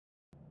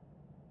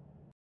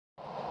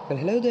Well,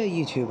 hello there,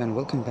 YouTube, and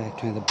welcome back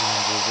to another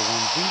brand new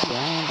video.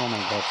 And oh my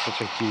god,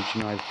 such a huge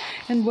noise!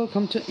 And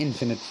welcome to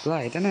Infinite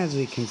Flight. And as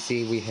we can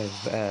see, we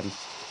have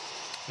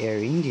Air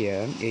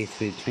India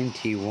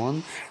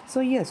A321. So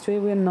yes, today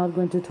we are not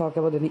going to talk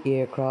about any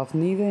aircraft,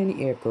 neither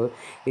any airport.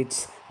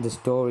 It's the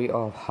story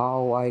of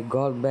how I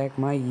got back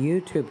my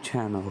YouTube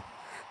channel.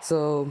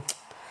 So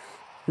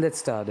let's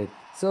start it.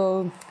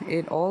 So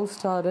it all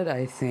started,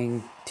 I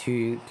think,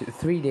 3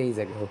 days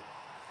ago,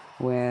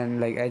 when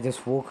like I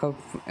just woke up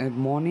in the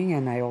morning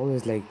and I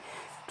always like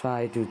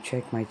try to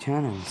check my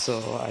channel. So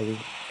I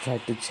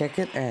tried to check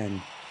it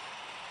and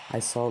I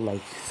saw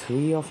like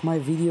three of my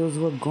videos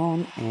were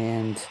gone,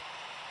 and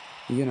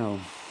you know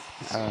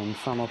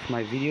some of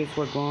my videos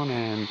were gone,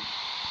 and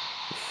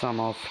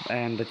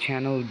the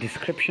channel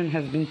description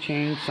has been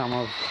changed. Some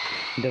of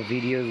the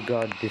videos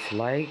got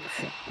dislikes,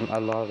 a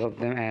lot of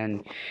them.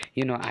 And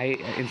I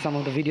in some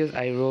of the videos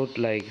I wrote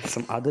like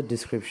some other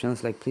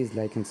descriptions like please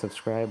like and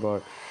subscribe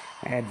or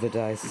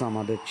advertise some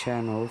other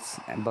channels,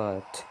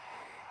 but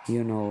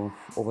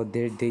over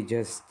there they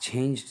just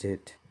changed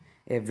it,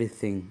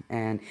 everything.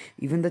 And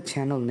even the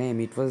channel name,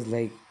 it was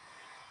like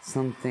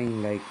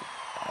something like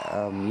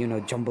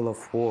jumble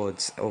of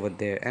words over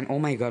there. And oh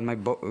my god, my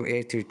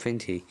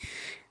A320,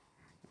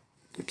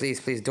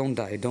 please don't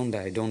die.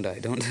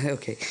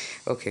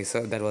 Okay,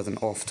 so that was an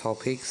off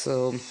topic.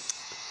 So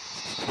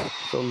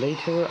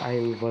later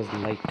I was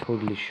like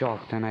totally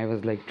shocked, and I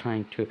was like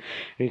trying to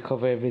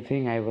recover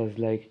everything. I was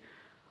like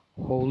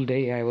whole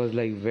day I was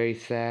like very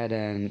sad,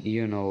 and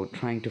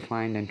trying to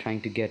find and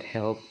trying to get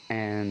help.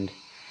 And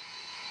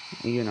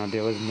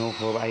there was no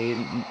hope.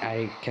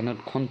 I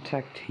cannot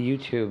contact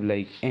YouTube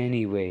like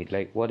anyway,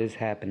 like what is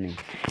happening.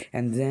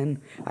 And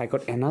then I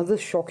got another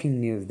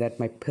shocking news that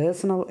my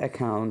personal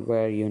account,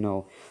 where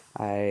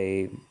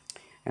I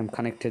am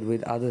connected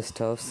with other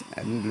stuffs,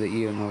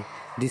 and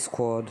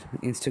Discord,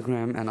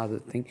 Instagram and other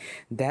thing,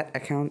 that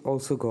account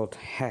also got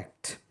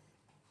hacked.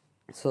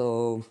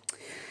 So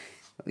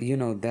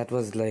that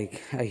was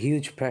like a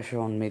huge pressure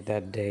on me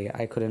that day.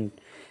 I couldn't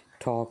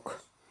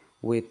talk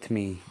with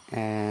me,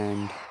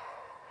 and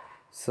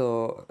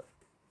so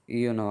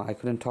I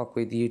couldn't talk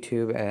with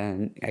YouTube,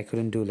 and I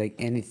couldn't do like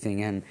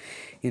anything. And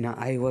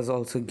I was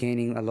also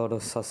gaining a lot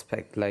of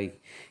suspect,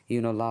 like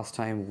last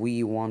time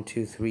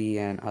we123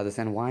 and others.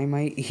 And why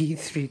my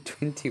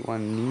E321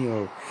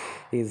 Neo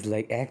is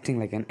like acting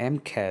like an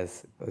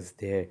MCAS was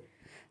there.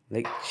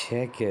 Like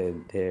check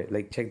it there,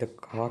 like check the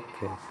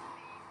cockpit.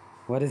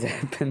 What is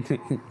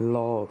happening?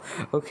 Lol.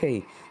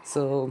 Okay,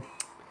 so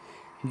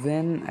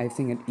then I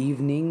think at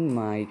evening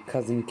my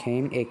cousin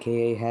came,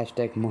 aka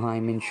hashtag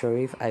Muhimin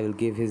Sharif. I will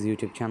give his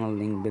YouTube channel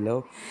link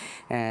below.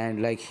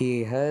 And like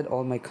he heard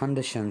all my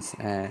conditions,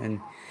 and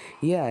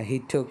yeah, he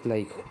took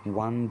like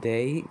one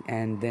day,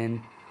 and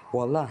then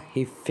voila,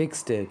 he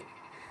fixed it.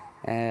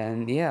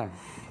 And yeah,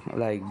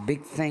 like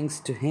big thanks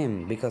to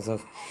him. Because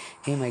of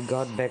him I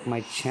got back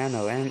my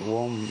channel. And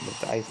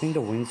I think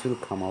the wings will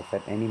come off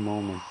at any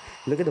moment.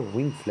 Look at the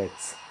wing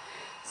flex.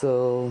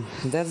 So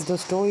that's the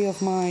story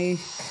of my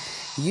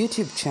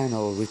YouTube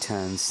channel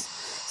returns.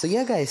 So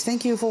yeah guys,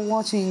 thank you for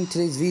watching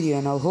today's video,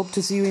 and I'll hope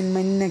to see you in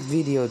my next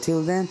video.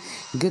 Till then,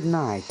 good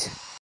night.